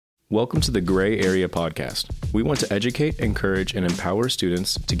Welcome to the Gray Area Podcast. We want to educate, encourage, and empower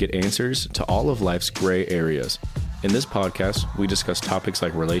students to get answers to all of life's gray areas. In this podcast, we discuss topics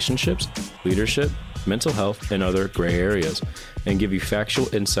like relationships, leadership, mental health, and other gray areas, and give you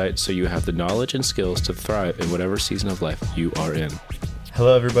factual insight so you have the knowledge and skills to thrive in whatever season of life you are in.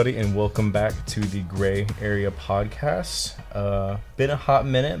 Hello, everybody, and welcome back to the Gray Area Podcast. Been a hot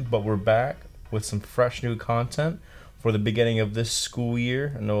minute, but we're back with some fresh new content for the beginning of this school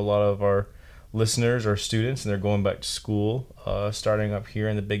year. I know a lot of our listeners are students, and they're going back to school, starting up here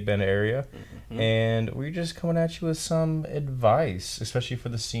in the Big Bend area. And we're just coming at you with some advice, especially for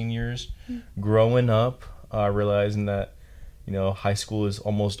the seniors growing up, realizing that, you know, high school is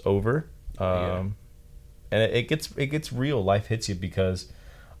almost over. And it gets real. Life hits you, because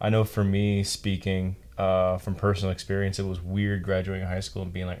I know for me, speaking from personal experience, it was weird graduating high school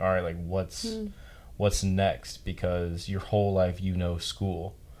and being like, all right, like what's next? Because your whole life you know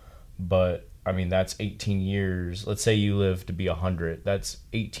school. But I mean, that's 18 years. Let's say you live to be 100. That's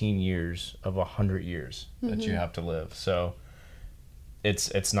 18 years of 100 years that you have to live. So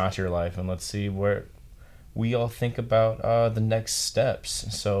it's not your life. And let's see where we all think about the next steps.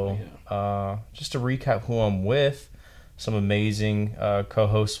 So just to recap who I'm with, some amazing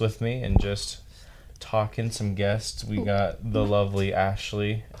co-hosts with me, and just talking some guests. We got the lovely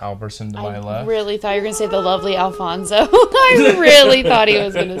Ashley Alberson to my left. I really thought you were going to say the lovely Alfonso. I really thought he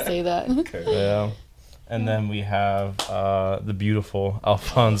was going to say that. Okay. Yeah. And then we have the beautiful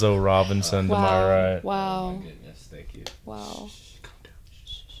Alfonso Robinson to my right. Wow. Oh my goodness, thank you. Wow.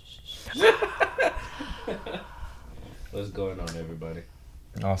 What's going on, everybody?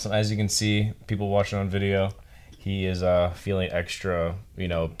 Awesome. As you can see, people watching on video, he is feeling extra,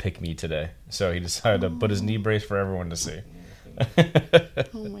 pick me today. So he decided to put his knee brace for everyone to see.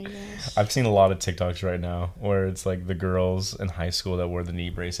 Oh my gosh. I've seen a lot of TikToks right now where it's like the girls in high school that wear the knee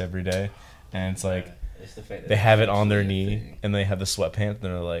brace every day. And it's like, It's the fact that they have it on their knee and they have the sweatpants and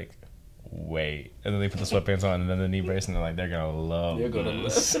they're like, wait. And then they put the sweatpants on and then the knee brace and they're like, they're going to love You're gonna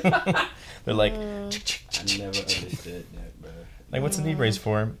this. They're like, I never understood that, bro. like, what's the knee brace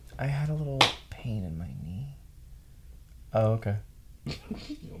for? I had a little pain in my knee. Oh, okay. You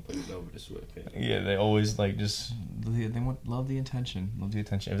don't put it over the sweatpants. Yeah, they always love the attention. Love the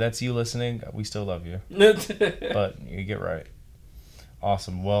attention. If that's you listening, we still love you. But you get right.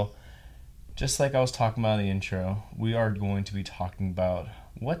 Awesome. Well, just like I was talking about in the intro, we are going to be talking about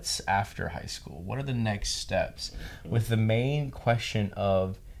what's after high school. What are the next steps? With the main question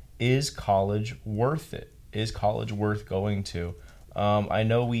of, is college worth it? Is college worth going to? I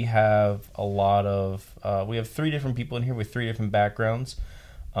know we have we have 3 different people in here with 3 different backgrounds.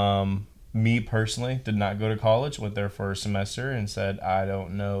 Me personally did not go to college, went there for a semester and said, I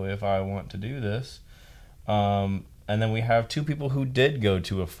don't know if I want to do this. And then we have 2 people who did go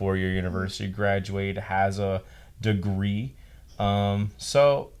to a 4-year university, graduated, has a degree.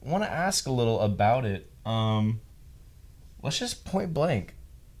 So I want to ask a little about it. Let's just point blank.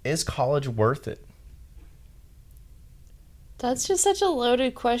 Is college worth it? That's just such a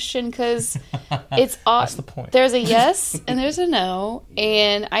loaded question, because it's That's the point. There's a yes and there's a no.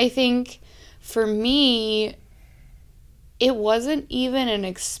 And I think for me, it wasn't even an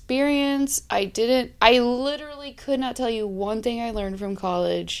experience. I literally could not tell you one thing I learned from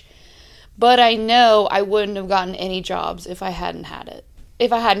college, but I know I wouldn't have gotten any jobs if I hadn't had it,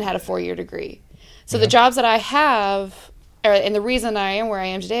 if I hadn't had a 4-year degree. So the jobs that I have, and the reason I am where I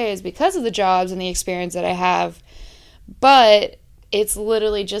am today is because of the jobs and the experience that I have. But it's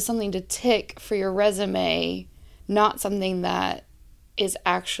literally just something to tick for your resume, not something that is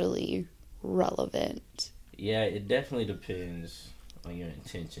actually relevant. Yeah, it definitely depends on your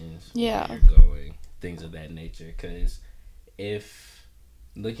intentions. Yeah. Where you're going, things of that nature. Because if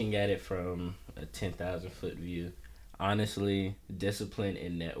looking at it from a 10,000 foot view, honestly, discipline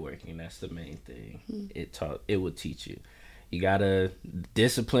and networking, that's the main thing. It will teach you. You gotta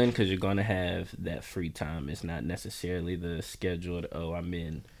discipline, because you're gonna have that free time. It's not necessarily the scheduled, I'm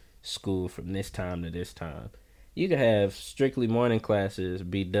in school from this time to this time. You can have strictly morning classes,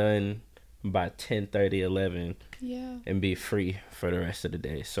 be done by 10:30, 11, and be free for the rest of the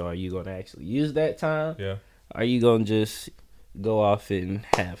day. So are you gonna actually use that time? Yeah. Are you gonna just go off and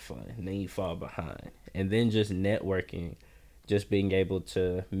have fun, and then you fall behind? And then just networking. Just being able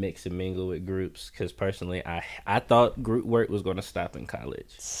to mix and mingle with groups, because personally, I thought group work was going to stop in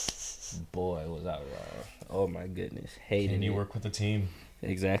college. Boy, was I wrong. Oh my goodness, hated And you it. work with a team.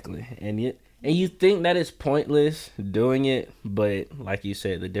 Exactly, and you think that it's pointless doing it, but like you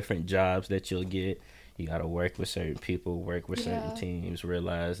said, the different jobs that you'll get, you got to work with certain people, work with certain teams,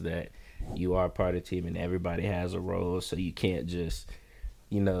 realize that you are part of the team and everybody has a role, so you can't just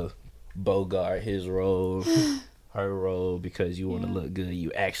bogart his role, her role, because you want to Yeah. look good.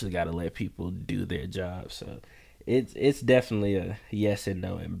 You actually got to let people do their job. So it's definitely a yes and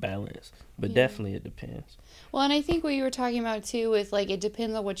no imbalance, but Yeah. definitely it depends. Well, and I think what you were talking about too with like it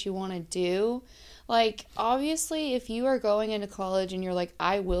depends on what you want to do. Like obviously if you are going into college and you're like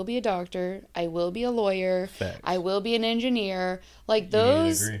I will be a doctor, I will be a lawyer, Facts. I will be an engineer, like You need a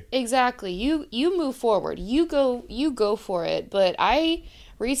those degree. exactly. You move forward. You go for it. But I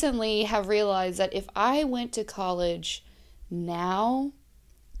recently have realized that if I went to college now,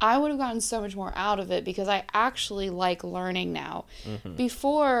 I would have gotten so much more out of it because I actually like learning now.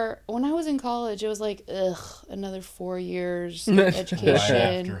 Before, when I was in college, it was like, ugh, another 4 years of Right education.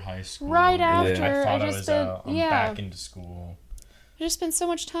 after high school. Right You're like, after, I thought I I just was spent- out. I'm yeah. back into school. I just spent so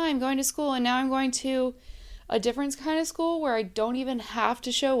much time going to school, and now I'm going to a different kind of school where I don't even have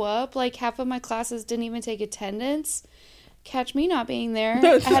to show up. Like, half of my classes didn't even take attendance. Catch me not being there. I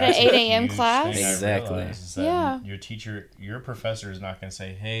had an That's a 8 a.m. huge class. thing I Exactly. realized is that Yeah. your professor is not going to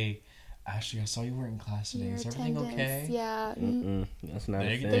say, "Hey, Ashley, I saw you were in class today. Your Is everything attendance, okay?" yeah. That's not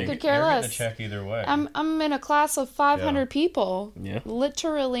They, a thing. They could care they're getting less. a check either way. I'm in a class of 500 people. Yeah.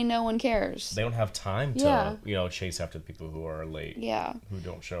 Literally no one cares. They don't have time to, Yeah. chase after the people who are late, Yeah. who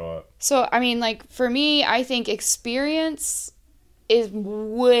don't show up. So, I mean, like, for me, I think experience is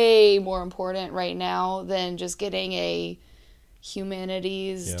way more important right now than just getting a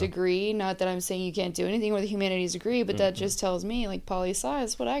humanities Yeah. degree. Not that I'm saying you can't do anything with a humanities degree, but that just tells me, like, poli-sci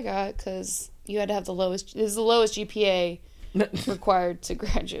is what I got because you had to have this is the lowest GPA required to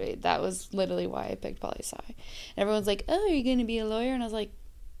graduate. That was literally why I picked poli-sci. And everyone's like, oh, are you going to be a lawyer? And I was like,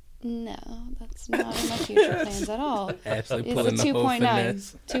 no, that's not in my future plans at all. Ashley It's a pulling the whole 2.9.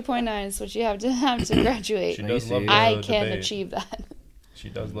 finesse. 2.9 is what you have to graduate. She Are does you love serious? to I can debate. achieve that. She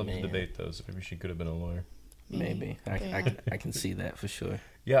does love Man. to debate, though, so maybe she could have been a lawyer. Maybe. Yeah. I can see that for sure.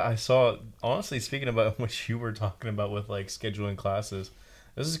 Yeah, I saw, honestly, speaking about what you were talking about with, like, scheduling classes,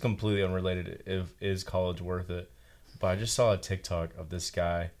 this is completely unrelated. Is college worth it? But I just saw a TikTok of this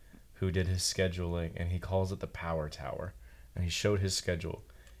guy who did his scheduling, and he calls it the Power Tower. And he showed his schedule.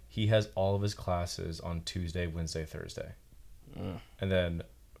 He has all of his classes on Tuesday, Wednesday, Thursday. And then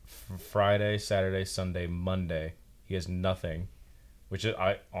Friday, Saturday, Sunday, Monday, he has nothing, which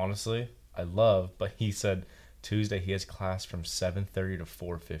I honestly, I love. But he said Tuesday he has class from 7:30 to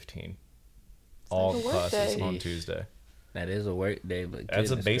 4:15. All like a work classes day. on Tuesday. That is a work day, but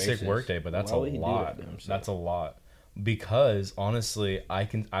That's a goodness basic gracious. work day, but that's Why a would he do lot. that to himself? That's a lot. Because honestly, I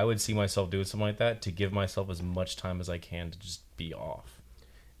would see myself doing something like that to give myself as much time as I can to just be off.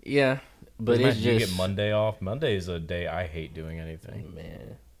 Yeah, but Imagine it's you just get Monday off. Monday is a day I hate doing anything.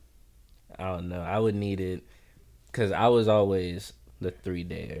 Man, I don't know. I would need it because I was always the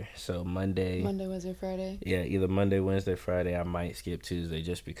 3-dayer. So Monday, Monday, Wednesday, Friday. yeah, either Monday, Wednesday, Friday. I might skip Tuesday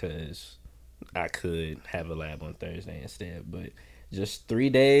just because I could have a lab on Thursday instead. But just 3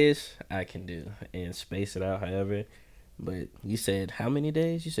 days I can do and space it out however. But you said how many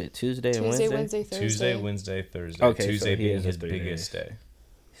days? You said Tuesday and Tuesday, Wednesday? Wednesday, Thursday. Tuesday, Wednesday, Thursday. Okay, so Tuesday he being has a his 3 biggest days. day.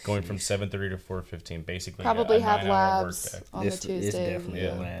 Going from 7:30 to 4:15, basically. Probably a have 9-hour labs workday. on the It's Tuesday. definitely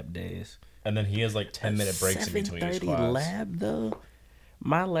Yeah. lab days. And then he has like 10-minute breaks in between each 7:30 class. lab though.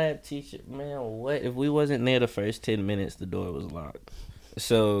 My lab teacher, man, what if we wasn't there the first 10 minutes? The door was locked.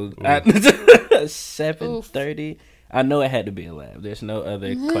 So at 7:30, I know it had to be a lab. There's no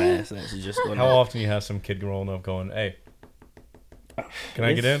other class that's just going. How often you have some kid rolling up going, "Hey, can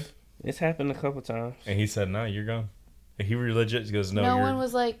I get in?" It's happened a couple times. And he said, "No, you're gone." And he legit goes, "No, No you're." one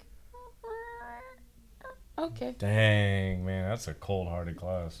was like, okay. Dang, man, that's a cold-hearted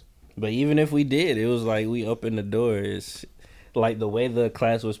class. But even if we did, it was like we opened the doors. Like the way the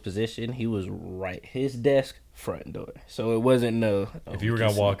class was positioned, he was right. His desk, front door. So it wasn't no. If you were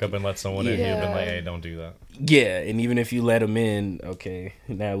gonna walk up and let someone in, he'd have been like, Yeah. "Hey, don't do that." Yeah, and even if you let him in, okay,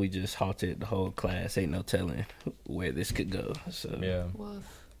 now we just halted the whole class. Ain't no telling where this could go. So Yeah. Woof.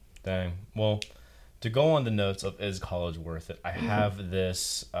 Dang. Well, to go on the notes of is college worth it, I have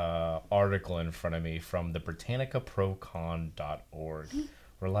this article in front of me from the BritannicaProCon.org.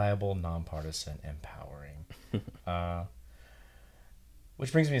 Reliable, nonpartisan, empowering.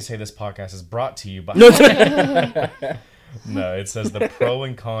 Which brings me to say this podcast is brought to you by... No, it says the pro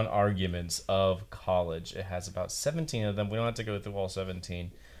and con arguments of college. It has about 17 of them. We don't have to go through all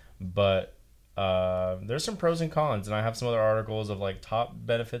 17. But there's some pros and cons. And I have some other articles of like top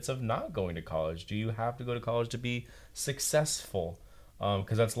benefits of not going to college. Do you have to go to college to be successful?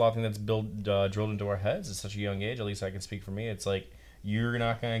 Because that's a lot of things that's drilled into our heads at such a young age. At least I can speak for me. It's like you're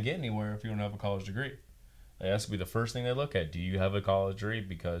not going to get anywhere if you don't have a college degree. That has to be the first thing they look at. Do you have a college degree?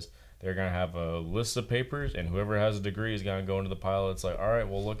 Because they're going to have a list of papers, and whoever has a degree is going to go into the pile. It's like, all right,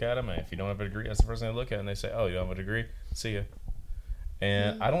 we'll look at them. And if you don't have a degree, that's the first thing they look at. And they say, oh, you don't have a degree? See ya.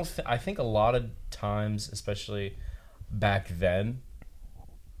 And I think a lot of times, especially back then,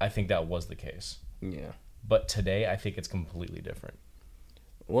 I think that was the case. Yeah. But today, I think it's completely different.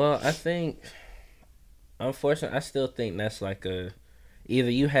 Well, I think, unfortunately, I still think that's like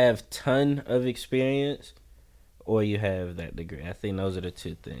either you have ton of experience or you have that degree. I think those are the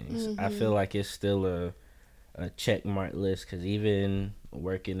two things. I feel like it's still a check mark list, because even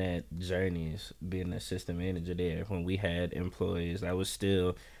working at Journeys, being an assistant manager there, when we had employees, I was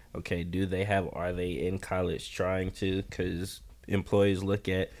still, okay, are they in college trying to? Because employees look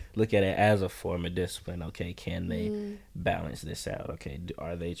at it as a form of discipline. Okay, can they balance this out? Okay,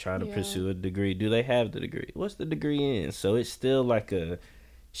 are they trying to pursue a degree? Do they have the degree? What's the degree in? So it's still like a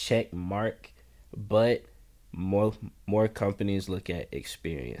check mark, but more companies look at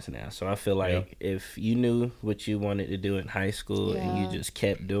experience now. So I feel like if you knew what you wanted to do in high school and you just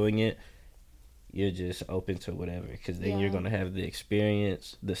kept doing it, you're just open to whatever, because then you're going to have the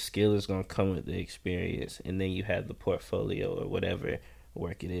experience, the skill is going to come with the experience, and then you have the portfolio or whatever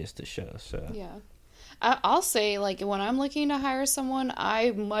work it is to show. So I'll say, like, when I'm looking to hire someone,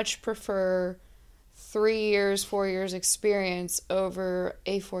 I much prefer 3 years, 4 years experience over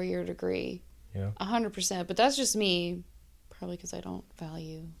a 4-year degree. 100%, but that's just me, probably because I don't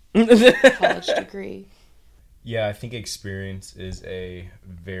value a college degree. Yeah, I think experience is a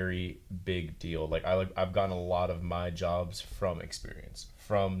very big deal. Like I've gotten a lot of my jobs from experience.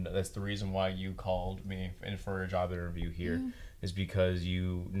 That's the reason why you called me in for a job interview here, is because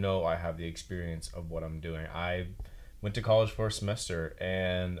you know I have the experience of what I'm doing. I went to college for a semester,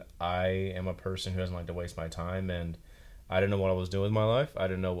 and I am a person who doesn't like to waste my time, and I didn't know what I was doing with my life. I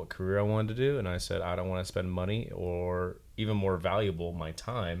didn't know what career I wanted to do, and I said I don't want to spend money, or even more valuable, my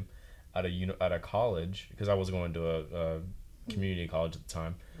time at a college, because I was going to a community college at the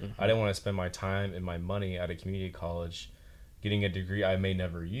time. I didn't want to spend my time and my money at a community college getting a degree I may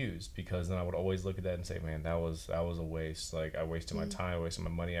never use, because then I would always look at that and say, man, that was a waste. Like, I wasted my time, I wasted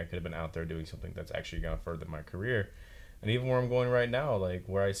my money. I could have been out there doing something that's actually going to further my career. And even where I'm going right now, like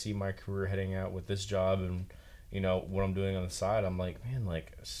where I see my career heading out with this job and what I'm doing on the side, I'm like, man,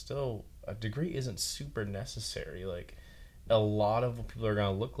 like, still a degree isn't super necessary. Like, a lot of what people are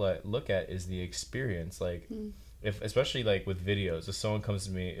going to look at is the experience. Like, if, especially like with videos, if someone comes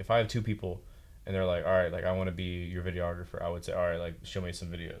to me, if I have two people and they're like, all right, like, I want to be your videographer, I would say, all right, like, show me some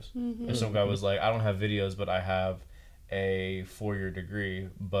videos. If some guy was like, I don't have videos, but I have a 4-year degree,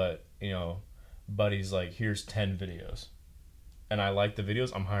 but buddy's like, here's 10 videos, and I like the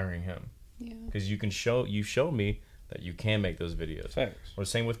videos, I'm hiring him. Because you show me that you can make those videos. Thanks. Or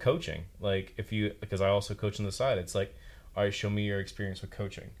same with coaching. Like, because I also coach on the side, it's like, all right, show me your experience with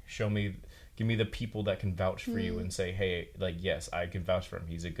coaching. Give me the people that can vouch for you and say, hey, like, yes, I can vouch for him.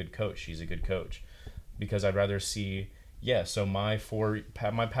 He's a good coach. He's a good coach. Because I'd rather see, so my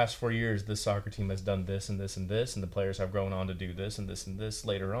past 4 years, this soccer team has done this and this and this, and the players have grown on to do this and this and this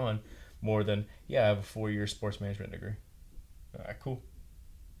later on, more than, I have a 4-year sports management degree. Cool.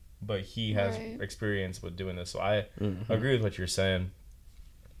 But he has experience with doing this. So I agree with what you're saying.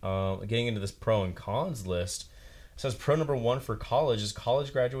 Getting into this pro and cons list, it says pro number 1 for college is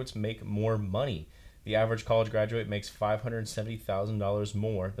college graduates make more money. The average college graduate makes $570,000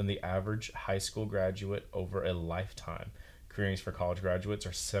 more than the average high school graduate over a lifetime. Career earnings for college graduates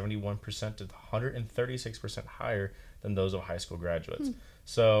are 71% to 136% higher than those of high school graduates.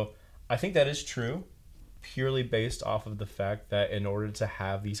 So I think that is true, purely based off of the fact that in order to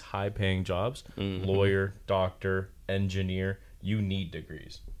have these high-paying jobs, lawyer, doctor, engineer, you need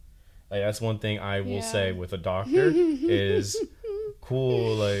degrees. Like, that's one thing I will say with a doctor is,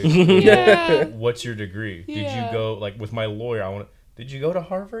 cool, like, what's your degree? Did you go, like, with my lawyer, did you go to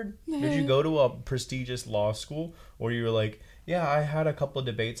Harvard? Did you go to a prestigious law school? Or you were like, I had a couple of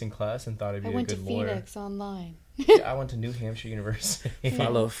debates in class and thought I'd be a good lawyer. I went to Phoenix online. I went to New Hampshire University.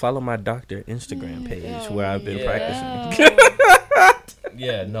 Follow my doctor Instagram page where I've been practicing.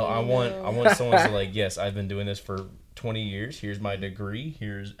 I want someone to, like, yes, I've been doing this for 20 years. Here's my degree.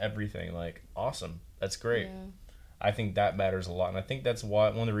 Here's everything. Like, awesome. That's great. I think that matters a lot. And I think that's why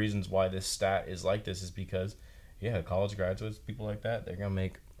one of the reasons why this stat is like this is because, college graduates, people like that, they're going to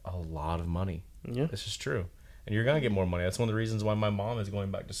make a lot of money. Yeah. This is true. And you're going to get more money. That's one of the reasons why my mom is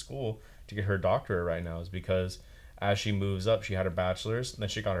going back to school to get her doctorate right now, is because as she moves up, she had her bachelor's, and then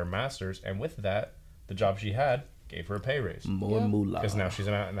she got her master's, and with that, the job she had gave her a pay raise. More moolah. Because now she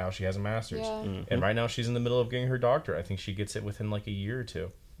has a master's. And right now she's in the middle of getting her doctorate. I think she gets it within like a year or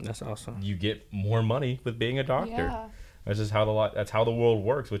two. That's awesome. You get more money with being a doctor. That's just how that's how the world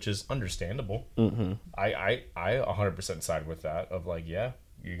works, which is understandable. Mm-hmm. I 100% side with that. Of like, yeah,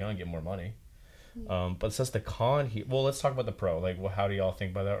 you're gonna get more money. But it says the con here. Well, let's talk about the pro. Like, well, how do y'all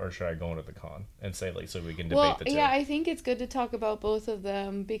think about that, or should I go into the con and say like so we can debate the two? Yeah, I think it's good to talk about both of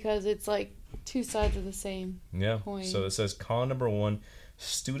them because it's like two sides of the same coin. So it says con number 1: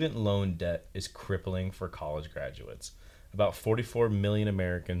 student loan debt is crippling for college graduates. About 44 million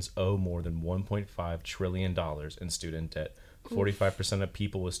Americans owe more than $1.5 trillion in student debt. 45% of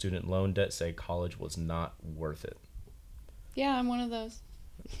people with student loan debt say college was not worth it. Yeah, I'm one of those.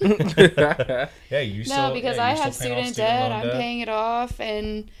 Yeah, you still. No, because I have student debt. I'm paying it off,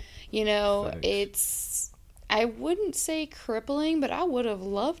 and Thanks. it's. I wouldn't say crippling, but I would have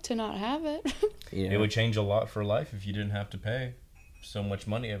loved to not have it. Yeah. It would change a lot for life if you didn't have to pay so much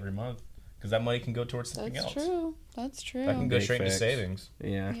money every month, because that money can go towards something else. That's true. That can go Big straight into facts. savings.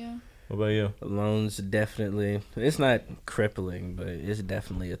 Yeah. Yeah. What about you? Loans definitely. It's not crippling, but it's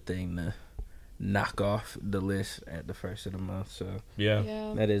definitely a thing to knock off the list at the first of the month. So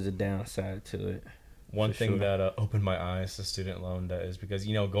Yeah. that is a downside to it. One For thing sure. that opened my eyes to student loan debt is because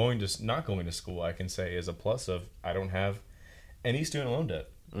not going to school, I can say is a plus of I don't have any student loan debt.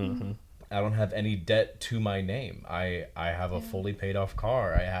 Mm-hmm. I don't have any debt to my name. I have a fully paid off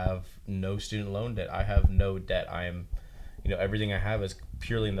car. I have no student loan debt. I have no debt. I am, everything I have is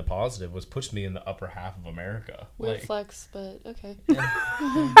purely in the positive, which puts me in the upper half of America. Weird Like, flex, but okay.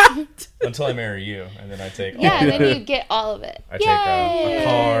 until I marry you, and then I take all Yeah, and that. then you get all of it. I take a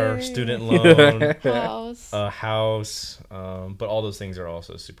car, Yay! student loan, House. a house, but all those things are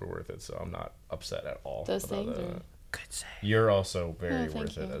also super worth it, so I'm not upset at all. Those about things that. are- Good say. You're also very Oh, thank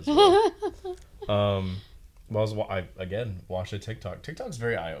worth it you. as well. I again watched a TikTok. TikTok's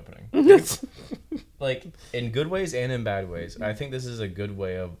very eye opening. Like in good ways and in bad ways. I think this is a good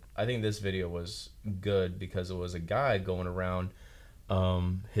way of. I think this video was good because it was a guy going around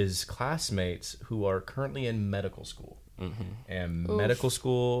his classmates who are currently in medical school, and Oof. medical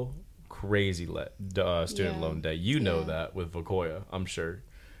school crazy student Yeah. loan debt. You know Yeah. that with Vokoya, I'm sure.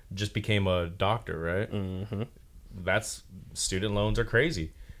 Just became a doctor, right? Mm-hmm. That's student loans are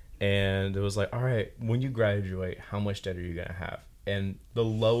crazy. And it was like, all right, when you graduate, how much debt are you gonna have? And the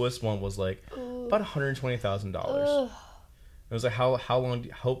lowest one was like about $120,000. Ugh. It was like, how long?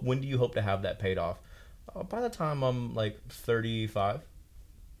 When do you hope to have that paid off? By the time I'm like 35,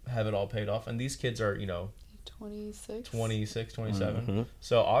 have it all paid off. And these kids are 26. 26, 27. Mhm.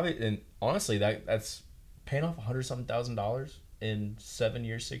 So honestly, that's paying off $100,000 in 7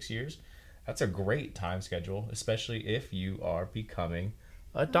 years, 6 years. That's a great time schedule, especially if you are becoming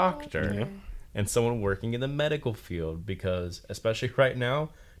a doctor and someone working in the medical field. Because especially right now,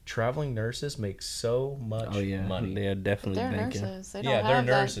 traveling nurses make so much money. They're definitely They're banking. nurses. They Yeah, don't they're have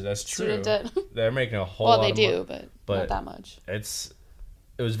nurses. that That's true. student debt. They're making a whole Well, lot they of money. do, but but not that much.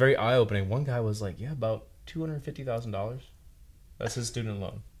 It was very eye opening. One guy was like, "Yeah, about $250,000. That's his student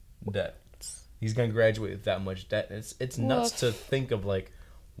loan debt. He's gonna graduate with that much debt." And it's nuts to think of like,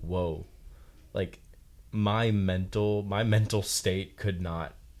 whoa, like my mental state could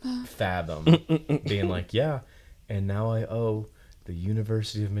not fathom being like, yeah, and now I owe the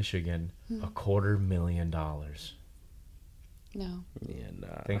University of Michigan $250,000. No. Yeah,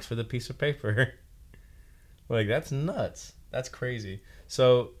 nah. Thanks for the piece of paper. Like, that's nuts. That's crazy.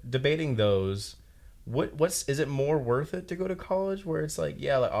 So debating those, what's is it more worth it to go to college where it's like,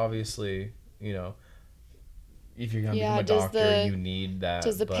 yeah, like obviously, if you're gonna become a doctor, you need that.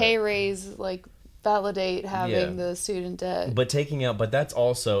 Does the pay raise like validate having the student debt? But that's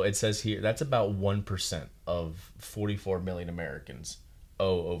also, it says here, that's about 1% of 44 million Americans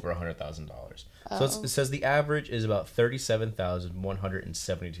owe over $100,000. So it says the average is about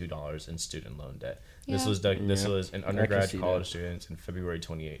 $37,172 in student loan debt. This was in undergrad see college that. students in February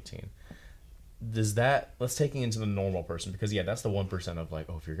 2018. Let's take it into the normal person, because that's the 1% of like,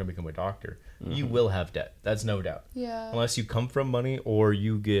 if you're gonna become a doctor, you will have debt. That's no doubt. Yeah. Unless you come from money or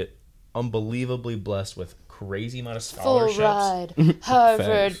you get unbelievably blessed with crazy amount of Full scholarships. ride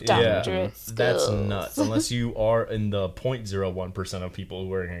Harvard Facts. doctorate skills. That's nuts. Unless you are in the 0.01% of people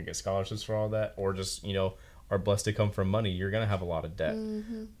who are going to get scholarships for all that, or just are blessed to come from money, you're going to have a lot of debt.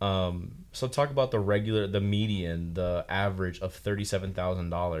 So talk about the median, the average of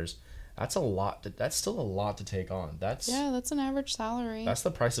 $37,000. That's a lot. That's still a lot to take on. That's an average salary. That's the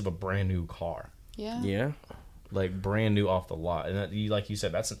price of a brand new car, Yeah. like brand new off the lot, and like you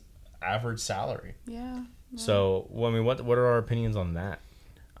said, that's an average salary. Yeah. So, I mean, what are our opinions on that?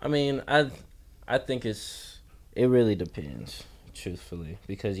 I mean, I think it really depends, truthfully,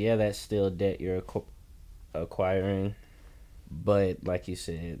 because that's still debt you're acquiring, but like you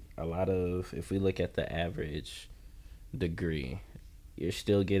said, if we look at the average degree, you're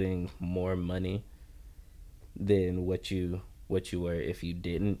still getting more money than what you were if you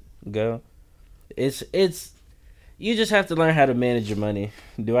didn't go. It's you just have to learn how to manage your money.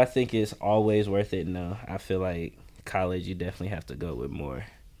 Do I think it's always worth it? No. I feel like college, you definitely have to go with more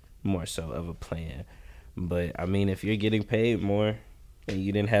so of a plan. But I mean, if you're getting paid more and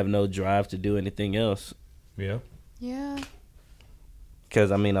you didn't have no drive to do anything else, Yeah. Yeah.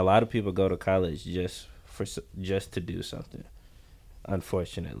 because I mean, a lot of people go to college just to do something,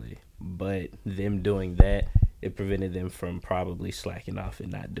 unfortunately. But them doing that, it prevented them from probably slacking off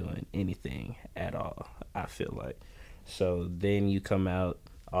and not doing anything at all, I feel like. So then you come out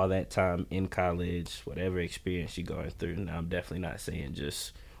all that time in college, whatever experience you're going through. Now, I'm definitely not saying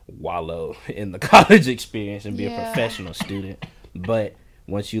just wallow in the college experience and be a professional student. But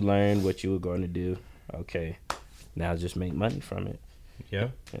once you learn what you were going to do, okay, now just make money from it. Yeah.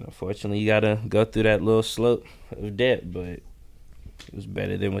 And unfortunately, you got to go through that little slope of debt, but it was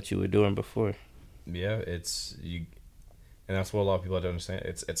better than what you were doing before. Yeah, it's you, and that's what a lot of people don't understand.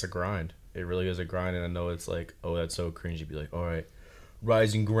 It's a grind. It really is a grind, and I know it's like, oh, that's so cringe. You'd be like, all right,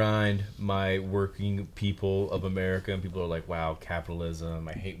 rise and grind, my working people of America, and people are like, wow, capitalism.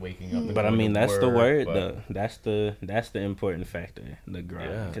 I hate waking up. And But I going mean, to that's the work, word, but- though. That's the important factor, the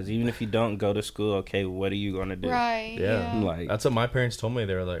grind. Yeah. Because even if you don't go to school, okay, what are you gonna do? Right. Yeah. Yeah. Like, That's what my parents told me.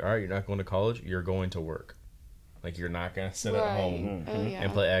 They were like, all right, you're not going to college. You're going to work. Like, you're not gonna sit at home Oh, yeah.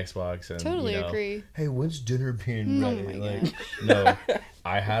 and play Xbox and Totally you know, agree. hey, when's dinner being Oh ready? my Like, no,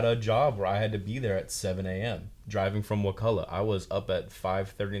 I had a job where I had to be there at 7 a.m. driving from Wakulla. I was up at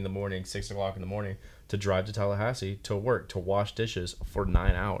 5:30 in the morning, 6 o'clock in the morning to drive to Tallahassee to work, to wash dishes for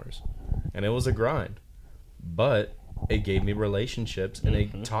 9 hours. And it was a grind. But it gave me relationships and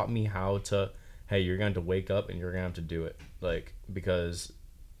it taught me how to, hey, you're going to wake up and you're going to have to do it. Like, because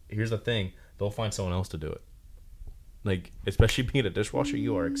here's the thing, they'll find someone else to do it. Like, especially being a dishwasher,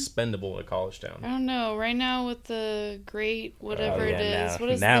 you are expendable in a college I town. don't know. Right now with the great whatever it is. Now, What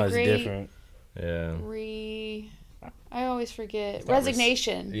is now the it's great different. Yeah. I always forget. It's not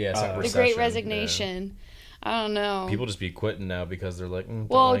Resignation. Yeah, it's not The recession. great Yeah. resignation. I don't know. People just be quitting now because they're like, don't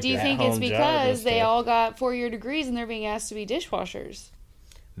well, like do you it. think it's At-home job because and they stuff. all got 4-year degrees and they're being asked to be dishwashers?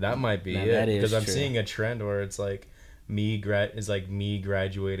 That might be Now, it. that is Because I'm true. seeing a trend where it's like me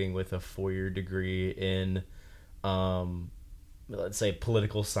graduating with a 4-year degree in let's say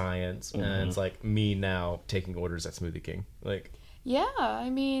political science, and it's like me now taking orders at Smoothie King. Like, Yeah, I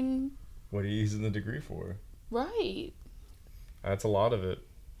mean, what are you using the degree for? right. That's a lot of it.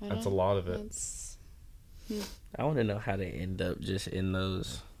 That's a lot of it. It's, I want to know how they end up just in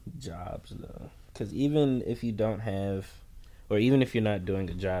those jobs, though. Because even if you don't have, or even if you're not doing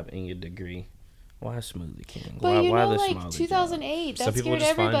a job in your degree, why Smoothie King? but why, you why know, the like smaller 2008, Some that people scared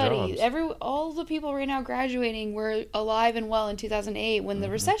just find everybody. jobs. All the people right now graduating were alive and well in 2008 when the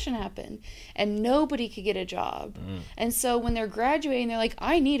recession happened, and nobody could get a job. And so when they're graduating, they're like,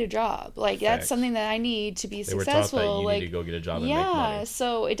 "I need a job. Like that's Facts. something that I need to be They were successful." taught that you like, need to go get a job and yeah. make money.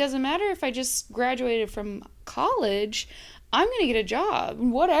 So it doesn't matter if I just graduated from college. I'm going to get a job,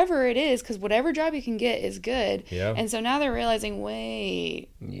 whatever it is, because whatever job you can get is good. Yeah. And so now they're realizing, wait,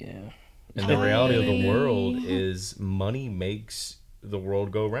 Yeah. And the reality of the I- world is money makes the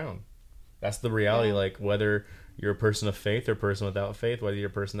world go round. That's the reality. Yeah. Like, whether you're a person of faith or a person without faith, whether you're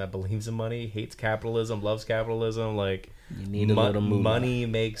a person that believes in money, hates capitalism, loves capitalism, like, You need a little moolah. money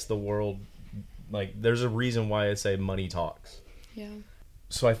makes the world, like, there's a reason why I say money talks. yeah.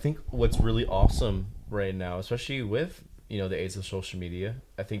 So I think what's really awesome right now, especially with, you know, the age of social media,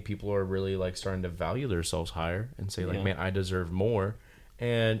 I think people are really, like, starting to value themselves higher and say, like, Yeah. man, I deserve more.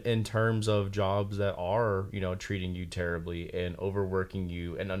 And in terms of jobs that are, you know, treating you terribly and overworking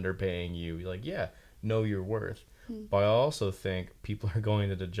you and underpaying you, you're like, yeah, know your worth. But I also think people are going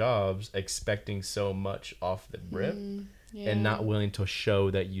into jobs expecting so much off the rip Yeah. and not willing to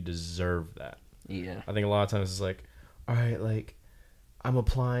show that you deserve that. Yeah. I think a lot of times it's like, all right, like, I'm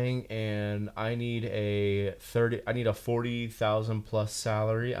applying and I need a 40,000 plus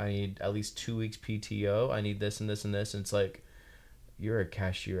salary. I need at least 2 weeks PTO. I need this and this and this. And it's like, you're a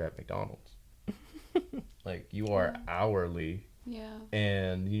cashier at McDonald's. Like, you are hourly Yeah.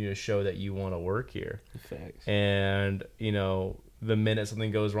 and you need to show that you want to work here. Facts. And, you know, the minute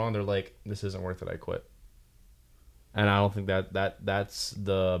something goes wrong, they're like, this isn't worth it, I quit. And I don't think that's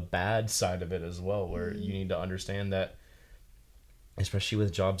the bad side of it as well, where you need to understand that, especially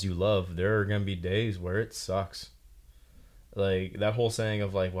with jobs you love, there are going to be days where it sucks. Like, that whole saying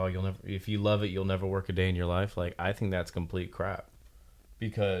of, like, well, if you love it, you'll never work a day in your life. Like, I think that's complete crap.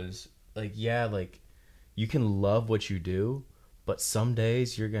 Because, like, yeah, like, you can love what you do, but some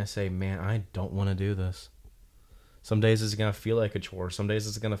days you're going to say, man, I don't want to do this. Some days it's going to feel like a chore. Some days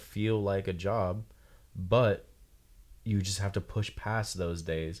it's going to feel like a job. But you just have to push past those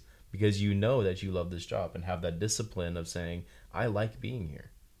days because you know that you love this job and have that discipline of saying, I like being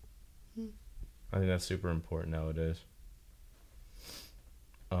here. I think that's super important nowadays.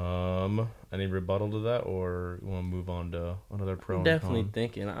 Any rebuttal to that, or you want to move on to another pro? I'm definitely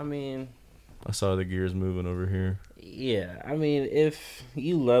thinking. I mean, I saw the gears moving over here. Yeah, I mean, if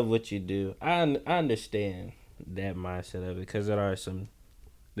you love what you do, I understand that mindset of it, because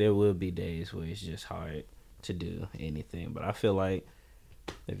there will be days where it's just hard to do anything. But I feel like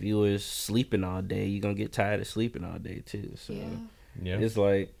if you was sleeping all day, you're gonna get tired of sleeping all day too. So yeah. It's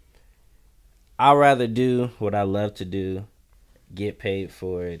like, I'd rather do what I love to do, get paid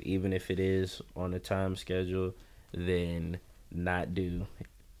for it, even if it is on a time schedule, than not do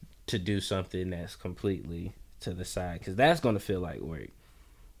something that's completely to the side, because that's going to feel like work.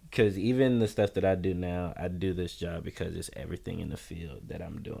 Because even the stuff that I do now, I do this job because it's everything in the field that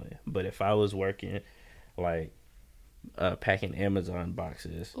I'm doing. But if I was working like packing Amazon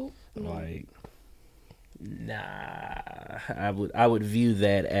boxes, like, nah, I would view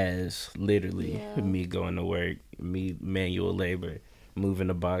that as literally me going to work, me manual labor, moving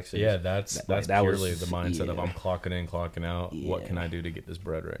the boxes. Yeah, that's purely the mindset of I'm clocking in, clocking out. Yeah. What can I do to get this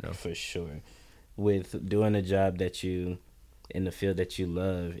bread right now? For sure. With doing a job that you, in the field that you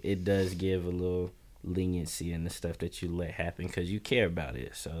love, it does give a little leniency in the stuff that you let happen because you care about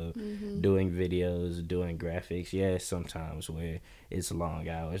it. So doing videos, doing graphics, sometimes where it's long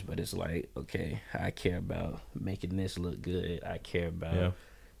hours, but it's like, okay, I care about making this look good. I care about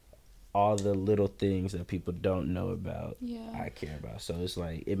all the little things that people don't know about. I care about. So it's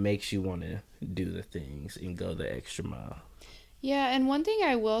like, it makes you want to do the things and go the extra mile. Yeah, and one thing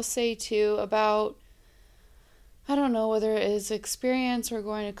I will say too about, I don't know whether it is experience or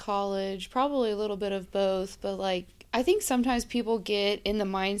going to college, probably a little bit of both, but like, I think sometimes people get in the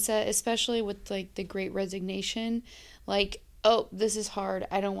mindset, especially with like the Great Resignation, like, oh, this is hard,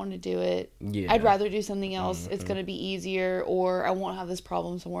 I don't want to do it. I'd rather do something else. It's going to be easier, or I won't have this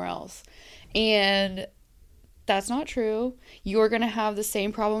problem somewhere else. And that's not true. You're going to have the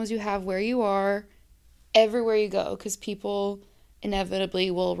same problems you have where you are everywhere you go, because people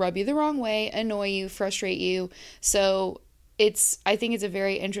inevitably will rub you the wrong way, annoy you, frustrate you. So I think it's a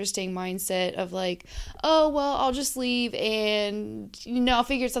very interesting mindset of like, oh, well, I'll just leave and, I'll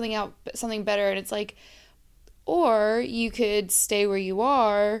figure something better. And it's like, or you could stay where you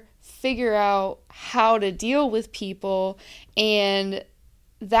are, figure out how to deal with people, and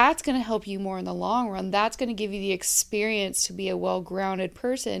that's going to help you more in the long run. That's going to give you the experience to be a well-grounded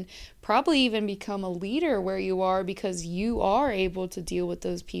person, probably even become a leader where you are, because you are able to deal with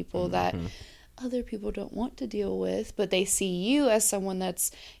those people that other people don't want to deal with, but they see you as someone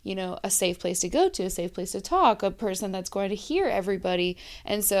that's, a safe place to go to, a safe place to talk, a person that's going to hear everybody.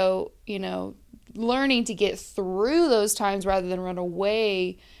 And so, learning to get through those times rather than run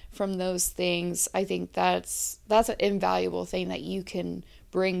away from those things, I think that's an invaluable thing that you can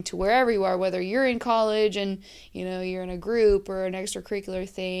bring to wherever you are, whether you're in college and, you're in a group or an extracurricular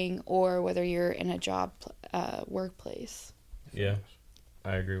thing, or whether you're in a job workplace. Yeah,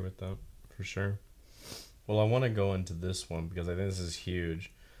 I agree with that for sure. Well, I want to go into this one because I think this is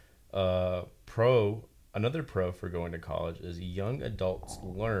huge. Another pro for going to college is young adults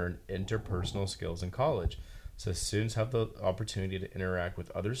learn interpersonal skills in college. So students have the opportunity to interact with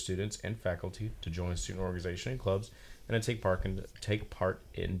other students and faculty, to join student organization and clubs, and to take part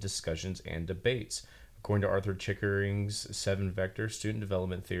in discussions and debates. According to Arthur Chickering's 7-vector student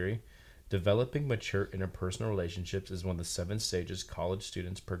development theory, developing mature interpersonal relationships is one of the 7 stages college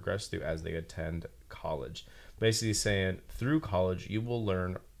students progress through as they attend college. Basically saying, through college, you will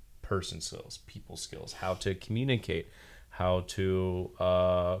learn person skills, people skills, how to communicate, how to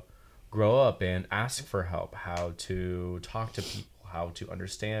grow up and ask for help, how to talk to people, how to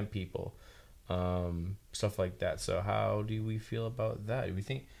understand people, stuff like that. So how do we feel about that? Do we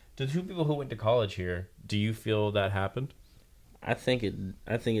think, the 2 people who went to college here, do you feel that happened? I think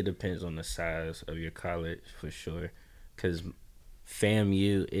it depends on the size of your college for sure, because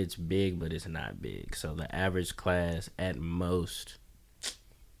FAMU, it's big, but it's not big. So the average class at most,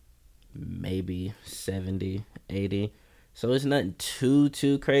 maybe 70, 80. So it's nothing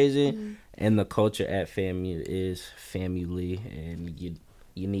too crazy. And the culture at FAMU is family, and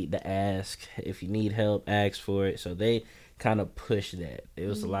you need to ask. If you need help, ask for it. So they kind of push that. It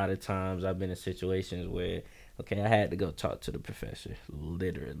was a lot of times I've been in situations where, okay, I had to go talk to the professor,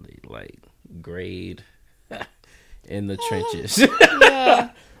 literally, like grade in the trenches.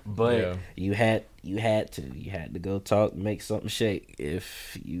 But you had to go talk, make something shake.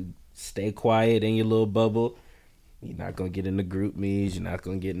 If you stay quiet in your little bubble, You're not going to get into group meets. You're not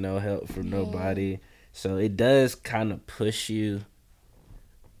going to get no help from nobody. So it does kind of push you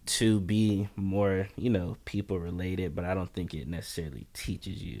to be more, people related, but I don't think it necessarily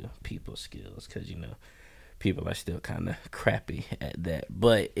teaches you people skills because, people are still kind of crappy at that.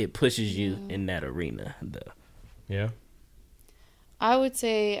 But it pushes you in that arena, though. Yeah. I would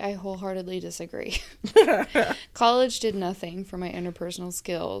say I wholeheartedly disagree. College did nothing for my interpersonal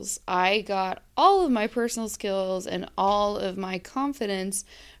skills. I got all of my personal skills and all of my confidence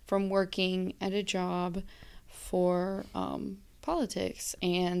from working at a job for politics.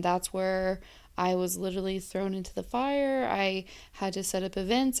 And that's where I was literally thrown into the fire. I had to set up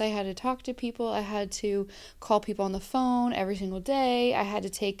events. I had to talk to people. I had to call people on the phone every single day. I had to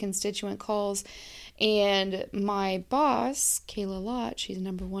take constituent calls. And my boss, Kayla Lott, she's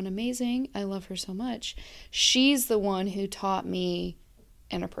number one amazing. I love her so much. She's the one who taught me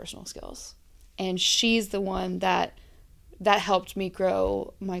interpersonal skills. And she's the one that helped me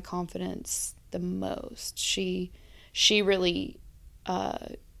grow my confidence the most. She really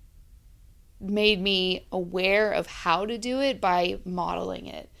made me aware of how to do it by modeling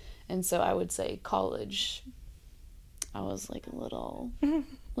it. And so I would say college, I was like a little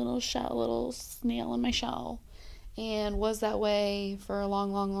snail in my shell, and was that way for a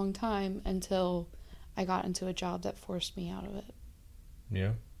long, long, long time until I got into a job that forced me out of it.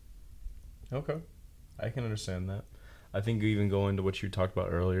 Yeah. Okay. I can understand that. I think even going to what you talked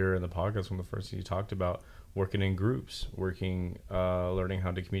about earlier in the podcast, one of the first things you talked about, working in groups, learning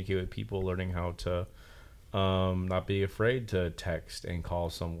how to communicate with people, learning how to not be afraid to text and call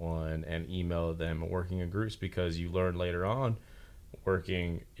someone and email them, and working in groups, because you learn later on,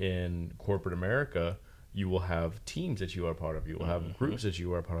 working in corporate America, you will have teams that you are part of. You will have groups that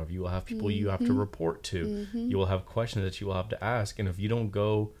you are part of. You will have people you have to report to. You will have questions that you will have to ask. And if you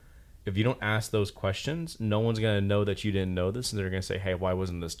don't ask those questions, no one's going to know that you didn't know this. And they're going to say, hey, why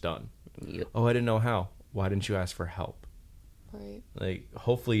wasn't this done? Yep. Oh, I didn't know how. Why didn't you ask for help? Right. Like,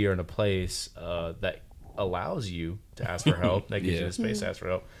 hopefully you're in a place that allows you to ask for help, that gives you the space to ask for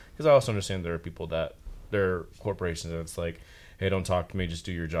help. Because I also understand there are people there are corporations that it's like, hey, don't talk to me, just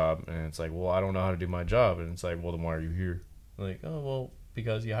do your job. And it's like, well, I don't know how to do my job. And it's like, well, then why are you here? Like, oh, well,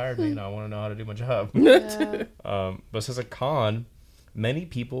 because you hired me and I want to know how to do my job. Yeah. But as a con, many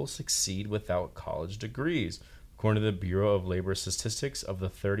people succeed without college degrees. According to the Bureau of Labor Statistics, of the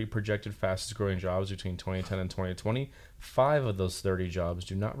 30 projected fastest growing jobs between 2010 and 2020, 5 of those 30 jobs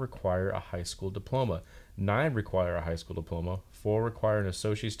do not require a high school diploma. 9 require a high school diploma, 4 require an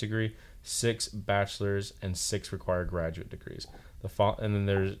associate's degree, 6 bachelor's, and 6 require graduate degrees. And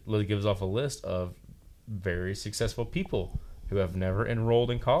then it gives off a list of very successful people who have never enrolled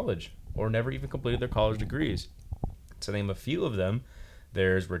in college or never even completed their college degrees. To name a few of them,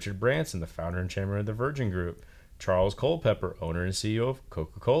 there's Richard Branson, the founder and chairman of the Virgin Group; Charles Culpepper, owner and CEO of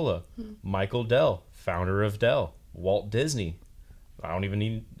Coca-Cola; Michael Dell, founder of Dell; Walt Disney. I don't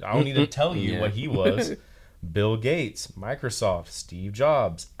need to tell you what he was. Bill Gates, Microsoft; Steve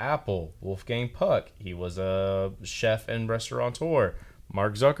Jobs, Apple; Wolfgang Puck, he was a chef and restaurateur;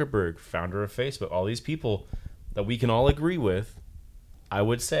 Mark Zuckerberg, founder of Facebook. All these people that we can all agree with, I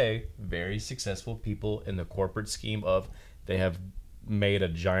would say, very successful people in the corporate scheme of they have made a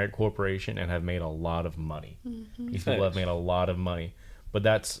giant corporation and have made a lot of money. These people have made a lot of money. But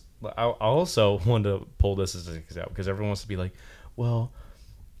I also want to pull this as an example, because everyone wants to be like, well,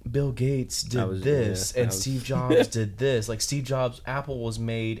 Bill Gates did this and Steve Jobs did this. Like, Steve Jobs' Apple was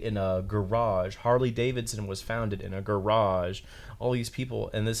made in a garage. Harley Davidson was founded in a garage. All these people,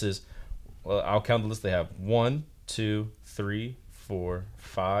 and this is, well, I'll count the list they have. 1, 2, 3, 4,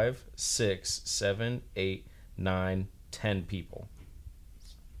 5, 6, 7, 8, 9, 10 people.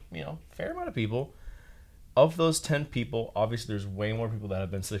 Fair amount of people. Of those 10 people, obviously there's way more people that have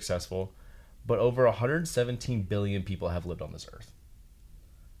been successful, but over 117 billion people have lived on this earth.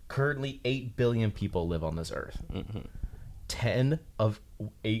 Currently, 8 billion people live on this earth. 10 of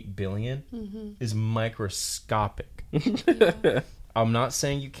 8 billion is microscopic. I'm not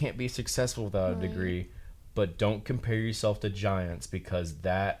saying you can't be successful without a degree, but don't compare yourself to giants, because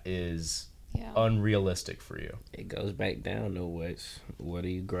that is unrealistic for you. It goes back down to what are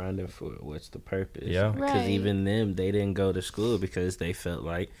you grinding for? What's the purpose? Yeah. Because even them, they didn't go to school because they felt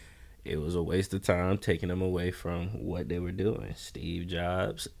like it was a waste of time, taking them away from what they were doing. Steve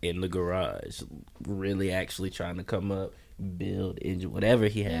Jobs in the garage, really actually trying to come up, build, engine, whatever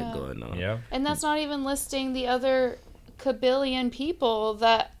he had going on. Yeah. And that's not even listing the other kabillion people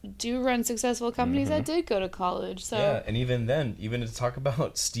that do run successful companies that did go to college. So yeah, and even then, even to talk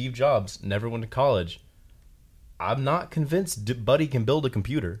about Steve Jobs, never went to college. I'm not convinced Buddy can build a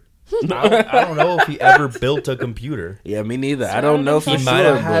computer. I don't know if he ever built a computer. Yeah, me neither. I don't know for He sure. might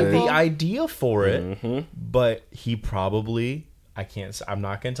have had But the idea for it, Mhm. but he probably, I'm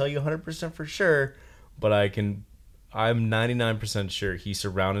not going to tell you 100% for sure, but I'm 99% sure he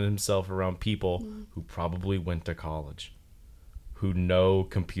surrounded himself around people who probably went to college, who know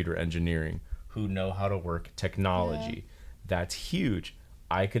computer engineering, who know how to work technology. That's huge.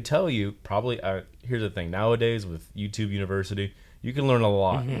 I could tell you probably, here's the thing, nowadays with YouTube University, you can learn a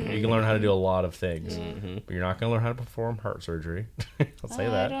lot. You can learn how to do a lot of things, but you're not going to learn how to perform heart surgery. I'll say I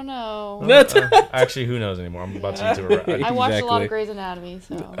that. don't know. Actually, who knows anymore? I'm about to YouTube it. I watched a lot Exactly. of Grey's Anatomy,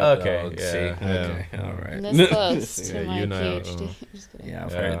 so Okay, Oh, yeah, see. yeah. Okay, all right. and this close to Yeah, my you and I, PhD. Just kidding. Yeah,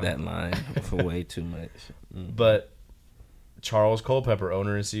 I've Yeah. heard that line for way too much. But Charles Culpepper,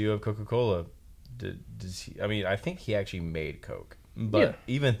 owner and CEO of Coca-Cola, I think he actually made Coke. But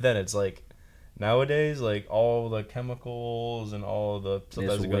even then, it's like nowadays, like all the chemicals and all the stuff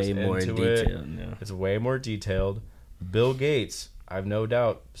It's that goes way more into detailed it, now. it's way more detailed. Bill Gates, I've no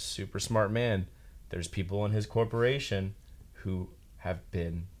doubt, super smart man. There's people in his corporation who have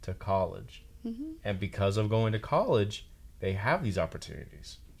been to college. And because of going to college, they have these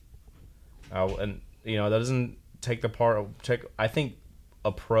opportunities. And, that doesn't I think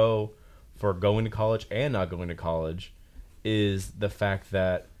a pro for going to college and not going to college is the fact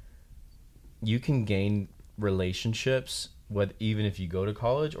that you can gain relationships even if you go to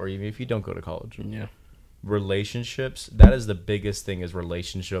college or even if you don't go to college. Yeah. Relationships, that is the biggest thing, is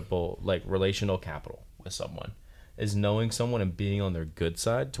relational capital with someone, is knowing someone and being on their good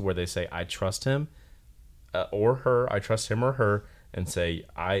side to where they say, I trust him or her, I trust him or her, and say,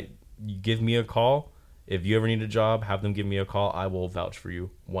 you give me a call. If you ever need a job, have them give me a call. I will vouch for you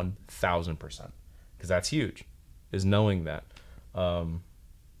 1,000%, because that's huge, is knowing that. And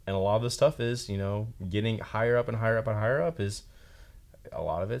a lot of the stuff is, getting higher up and higher up and higher up, is a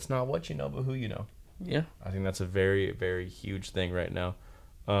lot of it's not what you know, but who you know. Yeah. I think that's a very, very huge thing right now.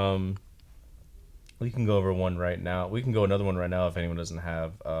 We can go over one right now. We can go another one right now if anyone doesn't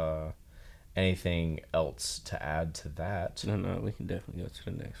have anything else to add to that. No, we can definitely go to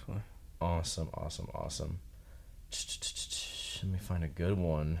the next one. Awesome. Let me find a good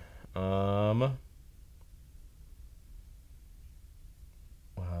one. Wow,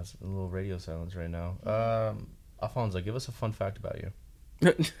 it's a little radio silence right now. Alfonso, give us a fun fact about you.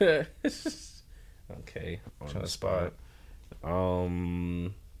 Okay. On the spot.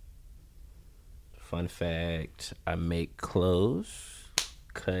 Fun fact, I make clothes,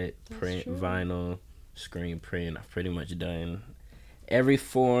 cut, print, true. vinyl, screen print. I've pretty much done every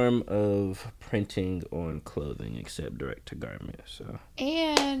form of printing on clothing except direct to garment. So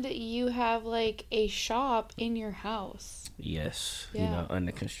And you have like a shop in your house. yes, Yeah.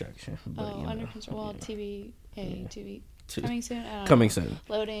 under construction. But, Under construction. Well, TV coming soon. I don't Coming know. soon.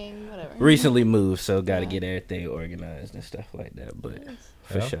 Loading, whatever. Recently moved, so got to Yeah. get everything organized and stuff like that. But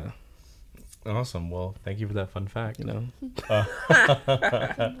for Yeah. sure, Awesome. Well, thank you for that fun fact.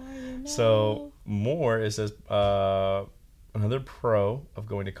 So more, it says another pro of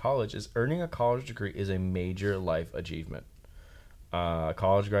going to college is earning a college degree is a major life achievement.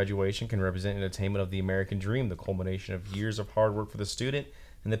 College graduation can represent an attainment of the American dream, the culmination of years of hard work for the student,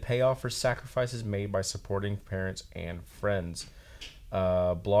 and the payoff for sacrifices made by supporting parents and friends.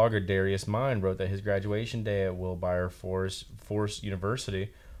 Blogger Darius Mine wrote that his graduation day at Wilberforce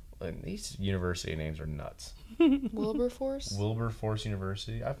University, and these university names are nuts. Wilberforce? Wilberforce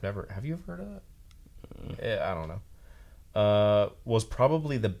University. Have you ever heard of that? I don't know. Was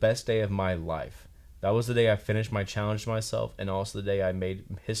probably the best day of my life. That was the day I finished my challenge to myself, and also the day I made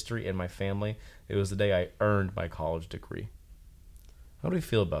history in my family. It was the day I earned my college degree. How do you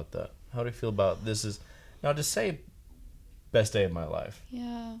feel about that? How do you feel about this? Is now just say best day of my life.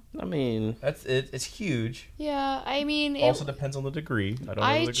 Yeah. I mean, That's it. It's huge. Yeah, I mean, Also depends on the degree. I don't know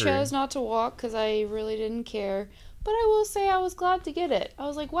I the degree. chose not to walk because I really didn't care. But I will say I was glad to get it. I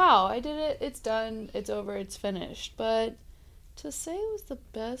was like, wow, I did it. It's done. It's over. It's finished. But to say it was the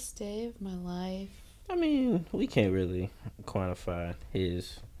best day of my life. I mean, we can't really quantify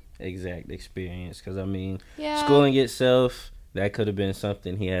his exact experience because, I mean, Yeah. schooling itself, that could have been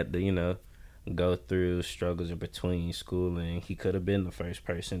something he had to, go through, struggles in between schooling. He could have been the first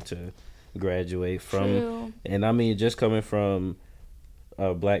person to graduate from. True. And, I mean, just coming from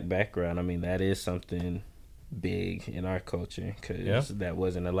a black background, I mean, that is something big in our culture because that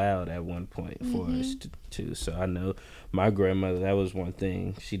wasn't allowed at one point for us to. So I know my grandmother, that was one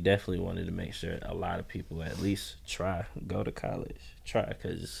thing. She definitely wanted to make sure a lot of people at least go to college,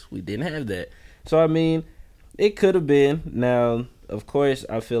 because we didn't have that. So, I mean, it could have been. Now, of course,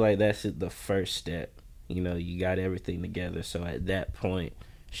 I feel like that's the first step. You got everything together. So at that point,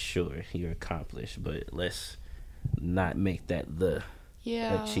 sure, you're accomplished, but let's not make that the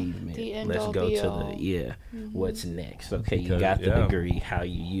achievement. The end Let's all, go be to all. what's next. Okay, you Because, got the yeah. degree. How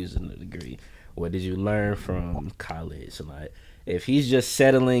you using the degree? What did you learn from college? Like, if he's just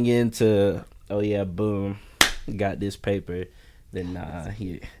settling into, oh yeah, boom, got this paper, then nah,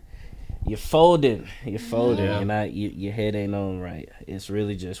 you're folding. You're folding. Yeah. You're not. Your head ain't on right. It's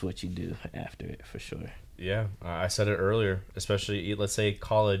really just what you do after it, for sure. Yeah, I said it earlier, especially, let's say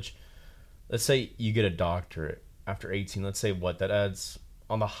college. Let's say you get a doctorate after 18. Let's say that adds,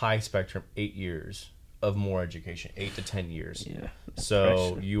 on the high spectrum, 8 years of more education, 8 to 10 years. Yeah.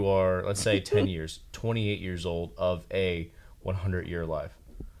 So pressure. you are, let's say, 10 years, 28 years old of a 100-year life.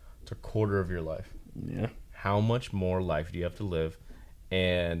 It's a quarter of your life. Yeah. How much more life do you have to live?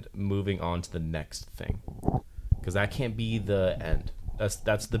 And moving on to the next thing. Because that can't be the end.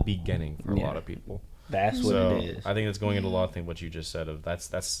 That's the beginning for a lot of people. That's what So it is. I think that's going into a lot of things what you just said of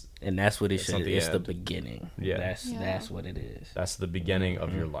that's And that's what it It's should. not the It's the end. beginning. Yeah. That's what it is. that's the beginning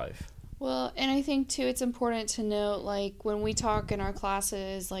of your life. Well, and I think too, it's important to note, like when we talk in our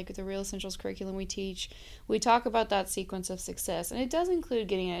classes, like the Real Essentials curriculum we teach, we talk about that sequence of success, and it does include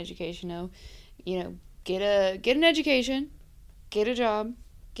getting an education. Get an education, get a job,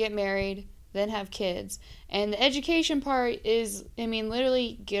 get married, then have kids. And the education part is,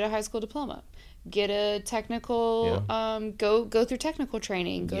 literally get a high school diploma, get a technical, go through technical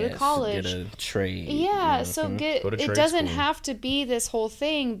training, go to college, Get a trade. yeah, so Go to it trade doesn't school. have to be this whole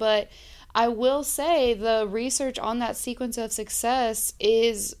thing, but I will say the research on that sequence of success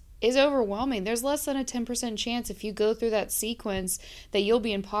is overwhelming. There's less than a 10% chance if you go through that sequence that you'll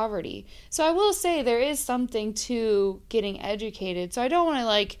be in poverty. So I will say there is something to getting educated. So I don't want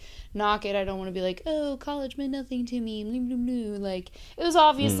to knock it. I don't want to be like, oh, college meant nothing to me. Blah, blah, blah. Like, it was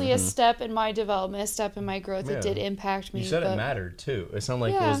obviously a step in my development, a step in my growth. Yeah. It did impact me. You said but it mattered too. It's not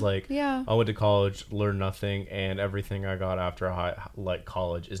like it was like yeah. I went to college, learned nothing, and everything I got after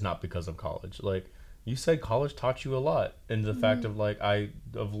college is not because of college. Like you said, college taught you a lot, and the fact of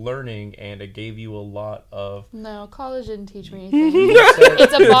of learning, and it gave you a lot of. No, college didn't teach me anything.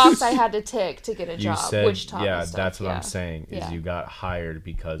 It's a box I had to tick to get a You job, said, which taught me stuff. that's what yeah. I'm saying. Is Yeah. you got hired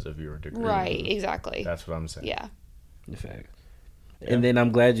because of your degree. Right, exactly. That's what I'm saying. Yeah. In fact. Yeah. And then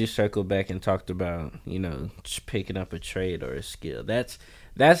I'm glad you circled back and talked about, picking up a trade or a skill. That's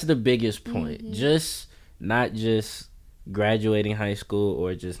the biggest point. Not just graduating high school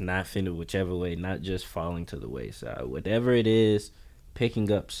or just not finishing, whichever way, not just falling to the wayside. Whatever it is,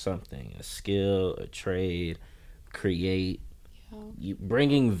 picking up something, a skill, a trade, create, you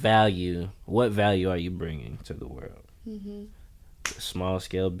bringing value. What value are you bringing to the world? Small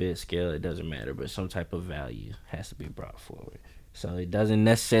scale, big scale, it doesn't matter, but some type of value has to be brought forward. So it doesn't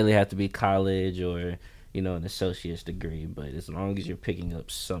necessarily have to be college or, an associate's degree, but as long as you're picking up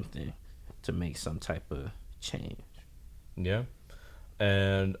something to make some type of change. Yeah.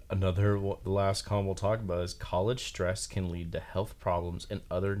 And the last con we'll talk about is college stress can lead to health problems and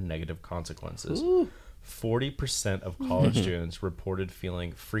other negative consequences. 40% of college students reported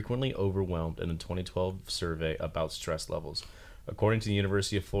feeling frequently overwhelmed in a 2012 survey about stress levels. According to the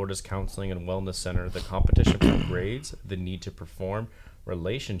University of Florida's Counseling and Wellness Center, the competition for grades, the need to perform,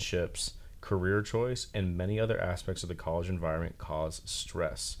 relationships, career choice, and many other aspects of the college environment cause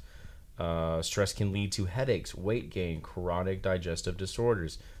stress. Stress can lead to headaches, weight gain, chronic digestive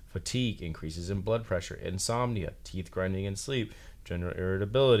disorders, fatigue, increases in blood pressure, insomnia, teeth grinding and sleep, general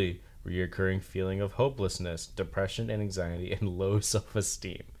irritability, reoccurring feeling of hopelessness, depression and anxiety, and low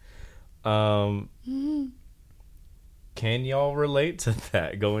self-esteem. Can y'all relate to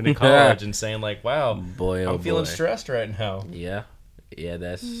that, going to college and saying like, wow, Boy, oh I'm feeling boy. stressed right now? Yeah,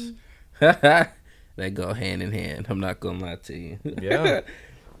 that's that go hand in hand. I'm not gonna lie to you. Yeah.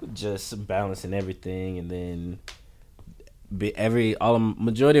 Just balancing everything, and then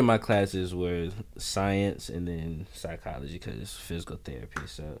majority of my classes were science and then psychology because physical therapy.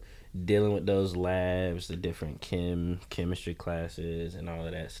 So dealing with those labs, the different chemistry classes, and all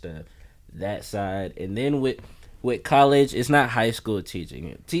of that stuff, that side, and then with college, it's not high school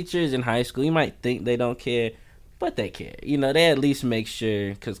teaching. Teachers in high school, you might think they don't care, but they care. They at least make sure,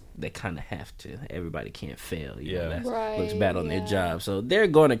 because they kind of have to. Everybody can't fail. That looks bad on their job. So they're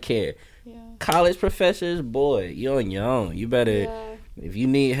going to care. Yeah. College professors, boy, you're on your own. You better, if you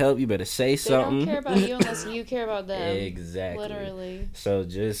need help, you better say something. They don't care about you unless you care about them. Exactly. Literally. So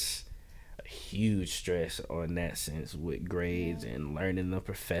just a huge stress on that sense with grades and learning the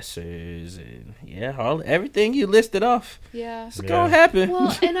professors and everything you listed off. Yeah. It's gonna happen.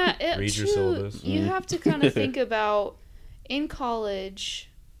 Well, and Read your too, syllabus. you have to kind of think about in college,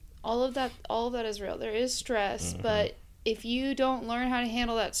 all of that is real. There is stress, but if you don't learn how to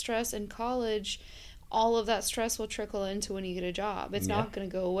handle that stress in college, all of that stress will trickle into when you get a job. It's not going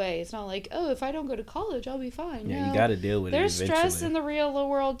to go away. It's not like, oh, if I don't go to college, I'll be fine. Yeah, no, you got to deal with it there's eventually. stress in the real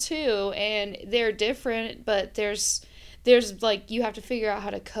world too, and they're different, but there's like, you have to figure out how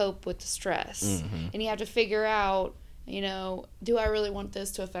to cope with the stress. And you have to figure out, you know, do I really want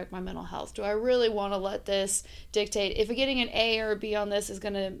this to affect my mental health? Do I really want to let this dictate? If getting an A or a B on this is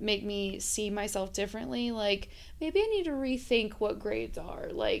going to make me see myself differently, like, maybe I need to rethink what grades are.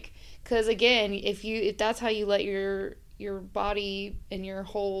 Like, because again, if that's how you let your body and your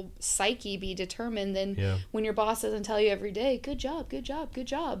whole psyche be determined, then when your boss doesn't tell you every day, good job, good job, good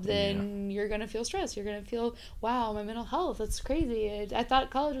job, then you're going to feel stressed. You're going to feel, wow, my mental health, that's crazy. I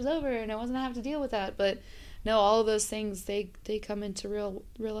thought college was over and I wasn't going to have to deal with that. But no, all of those things, they come into real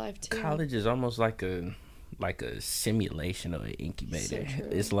life too. College is almost like a simulation or an incubator. So true.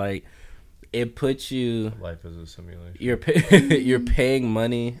 It's like, it puts you, Life is a simulation. you're paying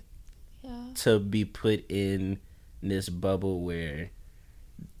money to be put in this bubble where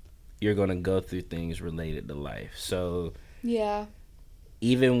you're going to go through things related to life. So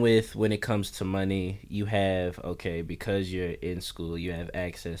even when it comes to money, you have, okay, because you're in school, you have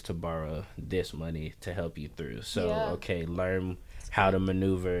access to borrow this money to help you through. So, okay, learn how to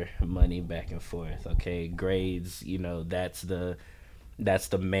maneuver money back and forth. Okay, grades, you know, that's the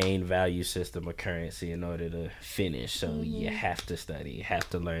main value system of currency in order to finish. So you have to study, you have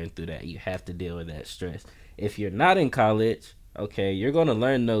to learn through that, you have to deal with that stress. If you're not in college, okay, you're going to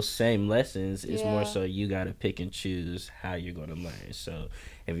learn those same lessons. It's more so you got to pick and choose how you're going to learn. So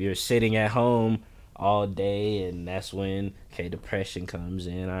if you're sitting at home all day, and that's when, okay, depression comes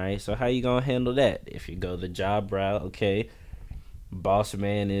in, all right, so how you going to handle that? If you go the job route, okay, boss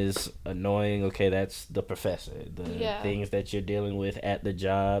man is annoying, okay, that's the professor. The things that you're dealing with at the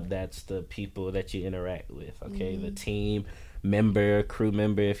job, that's the people that you interact with, okay, the team member, crew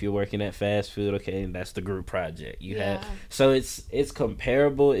member, if you're working at fast food, okay, and that's the group project you have. So it's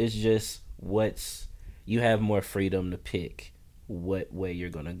comparable. It's just you have more freedom to pick what way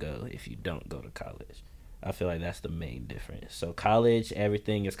you're gonna go if you don't go to college. I feel like that's the main difference. So college,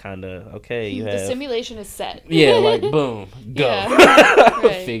 everything is kind of okay. You have the simulation is set. Like boom, go,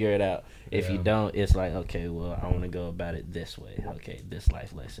 Right. figure it out. If you don't, it's like, okay, well, I want to go about it this way. Okay, this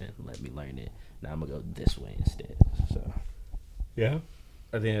life lesson, let me learn it. Now I'm gonna go this way instead. So. Yeah,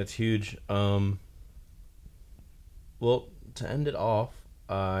 I think that's huge. Well, to end it off,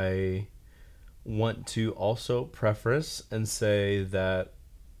 I want to also preface and say that,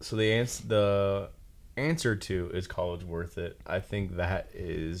 so the answer to, is college worth it? I think that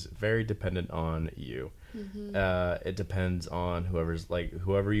is very dependent on you. It depends on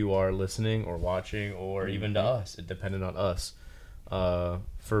whoever you are listening or watching, or even to us. It depended on us.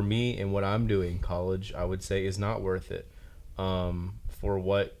 For me and what I'm doing, college, I would say, is not worth it.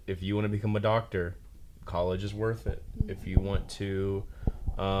 If you want to become a doctor, college is worth it. If you want to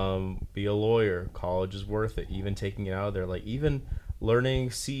be a lawyer, college is worth it. Even taking it out of there, like even learning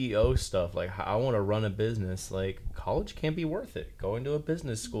CEO stuff, like I want to run a business, like college can be worth it. Going to a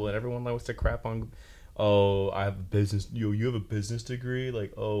business school, and everyone likes to crap on, oh, I have a business, you have a business degree,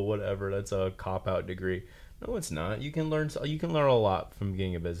 like, oh, whatever, that's a cop-out degree. No, it's not. You can learn a lot from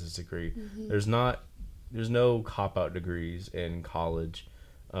getting a business degree. There's no cop-out degrees in college,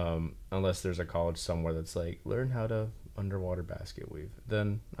 unless there's a college somewhere that's like, learn how to underwater basket weave.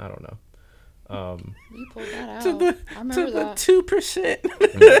 Then, I don't know. You pulled that out. I remember that. 2%.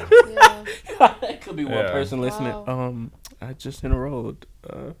 Yeah. That could be one person listening. Wow. I just enrolled.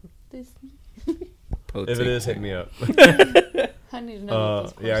 This, If it is, hit me up. I need to know.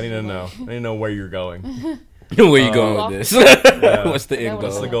 What this I need to course is know. about. I need to know where you're going. Where you going with this? What's the end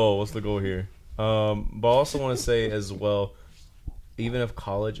What's goal? the goal? What's the goal here? But I also want to say as well, even if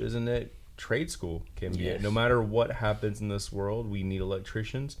college isn't it, trade school can be it. No matter what happens in this world, we need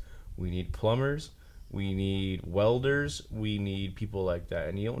electricians, we need plumbers, we need welders, we need people like that.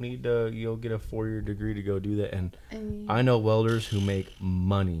 And you don't need you'll get a 4-year degree to go do that. And I know welders who make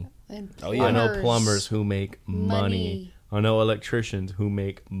money. I know plumbers who make money. I know electricians who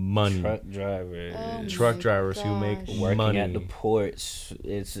make money. Truck drivers who make working money. at the ports.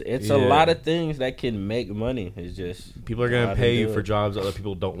 It's a lot of things that can make money. It's just people are gonna pay you for jobs that other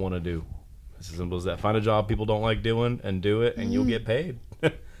people don't want to do. It's as simple as that. Find a job people don't like doing and do it, and you'll get paid.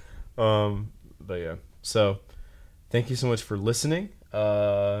 But yeah. So, thank you so much for listening. Do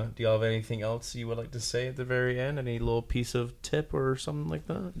y'all have anything else you would like to say at the very end? Any little piece of tip or something like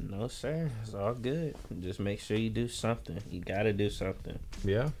that? No, sir. It's all good. Just make sure you do something. You gotta do something.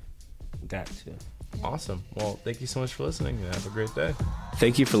 Yeah. Got to. Awesome. Well, thank you so much for listening, and have a great day.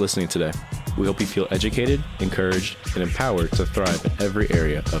 Thank you for listening today. We hope you feel educated, encouraged, and empowered to thrive in every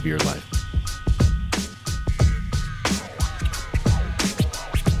area of your life.